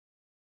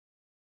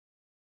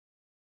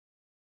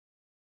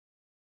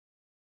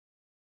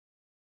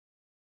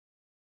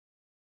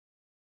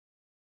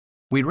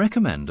We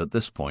recommend at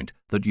this point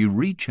that you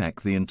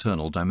recheck the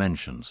internal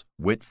dimensions,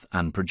 width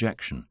and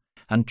projection,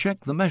 and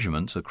check the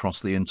measurements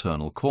across the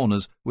internal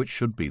corners, which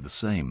should be the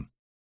same.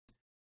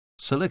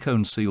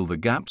 Silicone seal the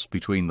gaps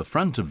between the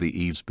front of the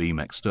eaves beam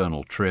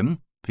external trim,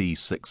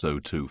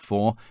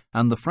 P6024,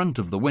 and the front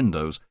of the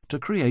windows to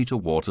create a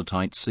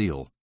watertight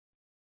seal.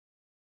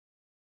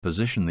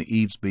 Position the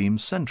eaves beam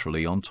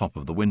centrally on top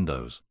of the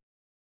windows.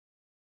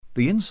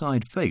 The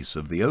inside face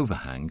of the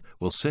overhang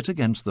will sit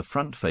against the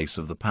front face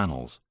of the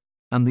panels,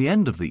 and the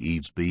end of the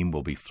eaves beam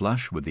will be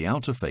flush with the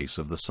outer face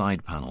of the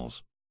side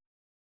panels.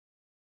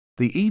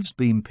 The eaves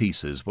beam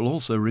pieces will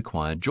also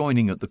require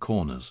joining at the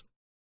corners.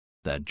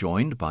 They're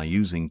joined by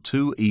using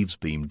two eaves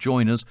beam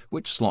joiners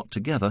which slot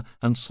together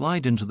and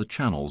slide into the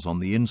channels on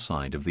the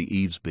inside of the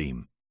eaves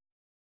beam.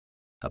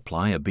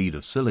 Apply a bead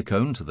of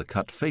silicone to the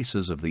cut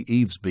faces of the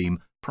eaves beam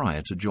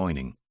prior to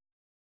joining.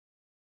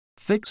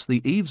 Fix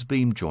the eaves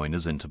beam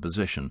joiners into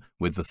position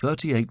with the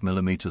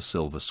 38mm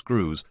silver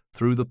screws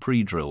through the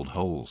pre-drilled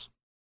holes.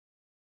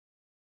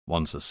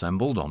 Once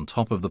assembled on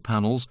top of the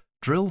panels,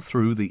 drill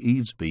through the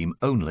eaves beam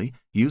only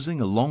using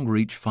a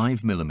long-reach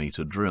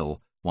 5mm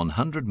drill,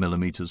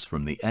 100mm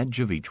from the edge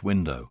of each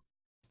window.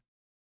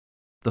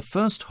 The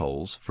first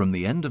holes from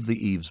the end of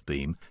the eaves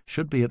beam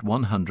should be at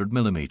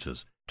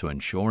 100mm to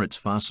ensure it's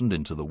fastened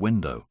into the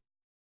window.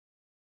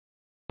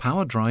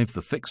 Power drive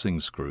the fixing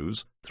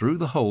screws through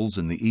the holes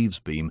in the eaves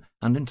beam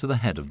and into the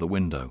head of the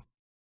window.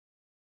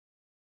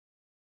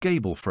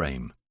 Gable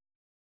frame.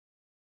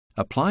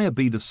 Apply a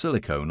bead of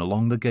silicone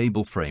along the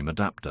gable frame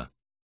adapter.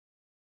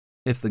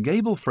 If the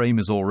gable frame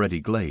is already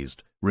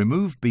glazed,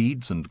 remove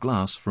beads and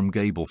glass from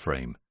gable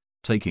frame,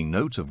 taking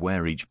note of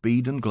where each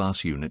bead and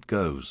glass unit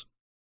goes.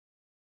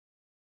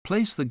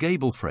 Place the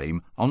gable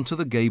frame onto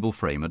the gable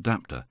frame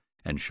adapter,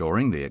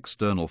 ensuring the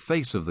external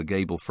face of the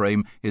gable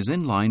frame is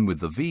in line with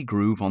the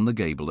V-groove on the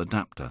gable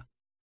adapter.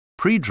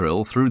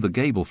 Pre-drill through the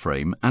gable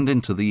frame and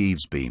into the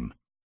eaves beam.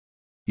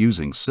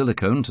 Using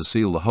silicone to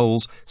seal the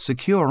holes,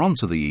 secure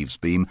onto the eaves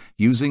beam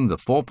using the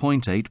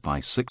 4.8 by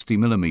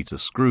 60mm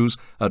screws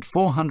at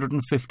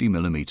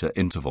 450mm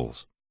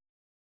intervals.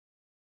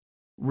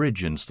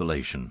 Ridge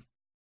installation.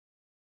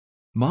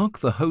 Mark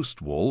the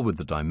host wall with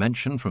the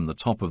dimension from the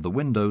top of the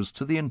windows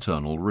to the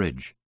internal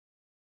ridge.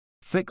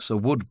 Fix a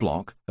wood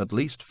block at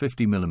least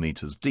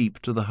 50mm deep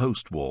to the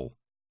host wall,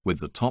 with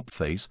the top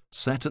face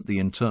set at the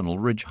internal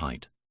ridge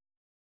height.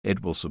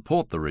 It will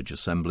support the ridge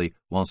assembly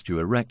whilst you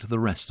erect the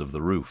rest of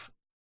the roof.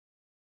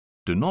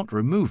 Do not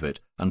remove it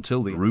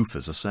until the roof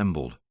is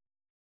assembled.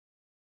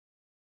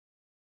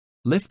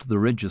 Lift the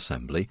ridge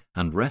assembly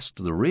and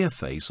rest the rear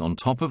face on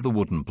top of the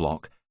wooden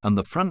block and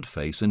the front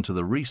face into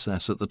the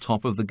recess at the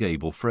top of the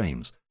gable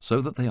frames so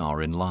that they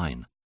are in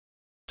line.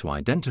 To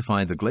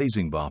identify the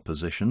glazing bar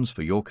positions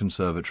for your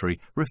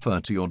conservatory, refer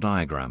to your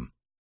diagram.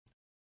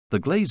 The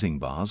glazing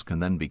bars can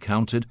then be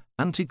counted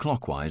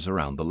anti-clockwise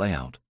around the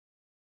layout.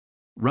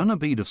 Run a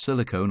bead of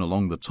silicone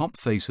along the top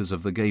faces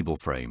of the gable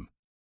frame.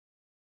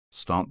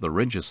 Start the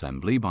ridge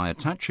assembly by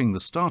attaching the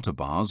starter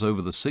bars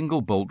over the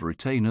single bolt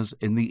retainers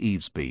in the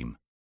eaves beam.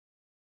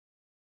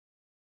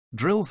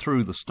 Drill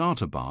through the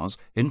starter bars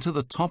into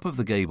the top of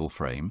the gable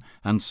frame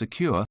and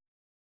secure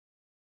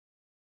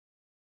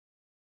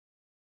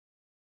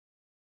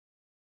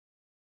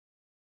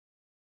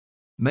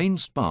main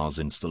spars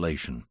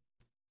installation.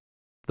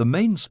 The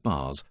main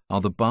spars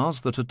are the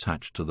bars that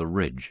attach to the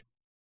ridge.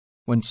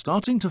 When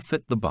starting to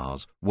fit the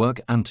bars,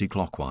 work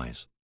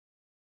anti-clockwise.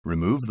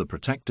 Remove the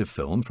protective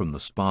film from the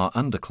spar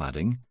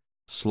undercladding,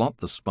 slot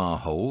the spar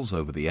holes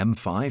over the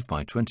M5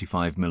 by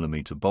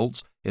 25mm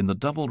bolts in the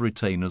double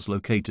retainers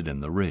located in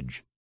the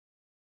ridge.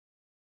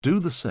 Do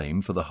the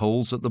same for the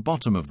holes at the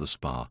bottom of the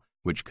spar,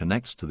 which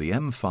connects to the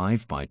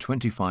M5 by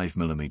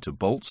 25mm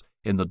bolts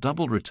in the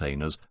double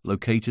retainers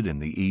located in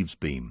the eaves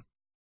beam.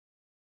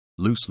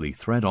 Loosely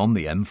thread on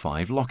the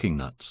M5 locking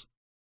nuts.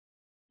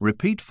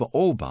 Repeat for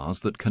all bars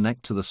that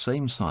connect to the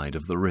same side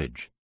of the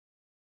ridge.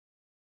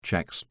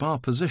 Check spar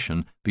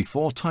position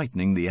before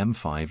tightening the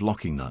M5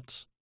 locking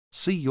nuts.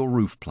 See your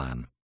roof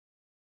plan.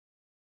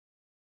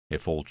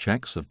 If all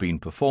checks have been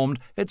performed,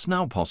 it's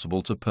now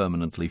possible to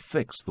permanently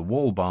fix the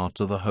wall bar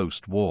to the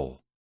host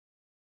wall.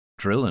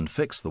 Drill and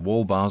fix the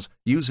wall bars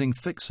using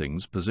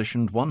fixings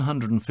positioned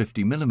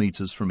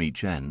 150mm from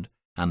each end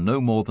and no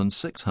more than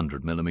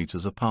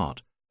 600mm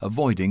apart,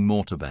 avoiding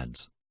mortar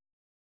beds.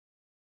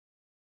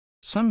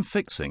 Some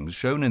fixings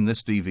shown in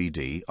this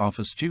DVD are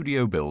for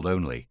studio build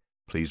only.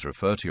 Please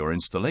refer to your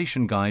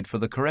installation guide for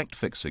the correct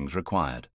fixings required.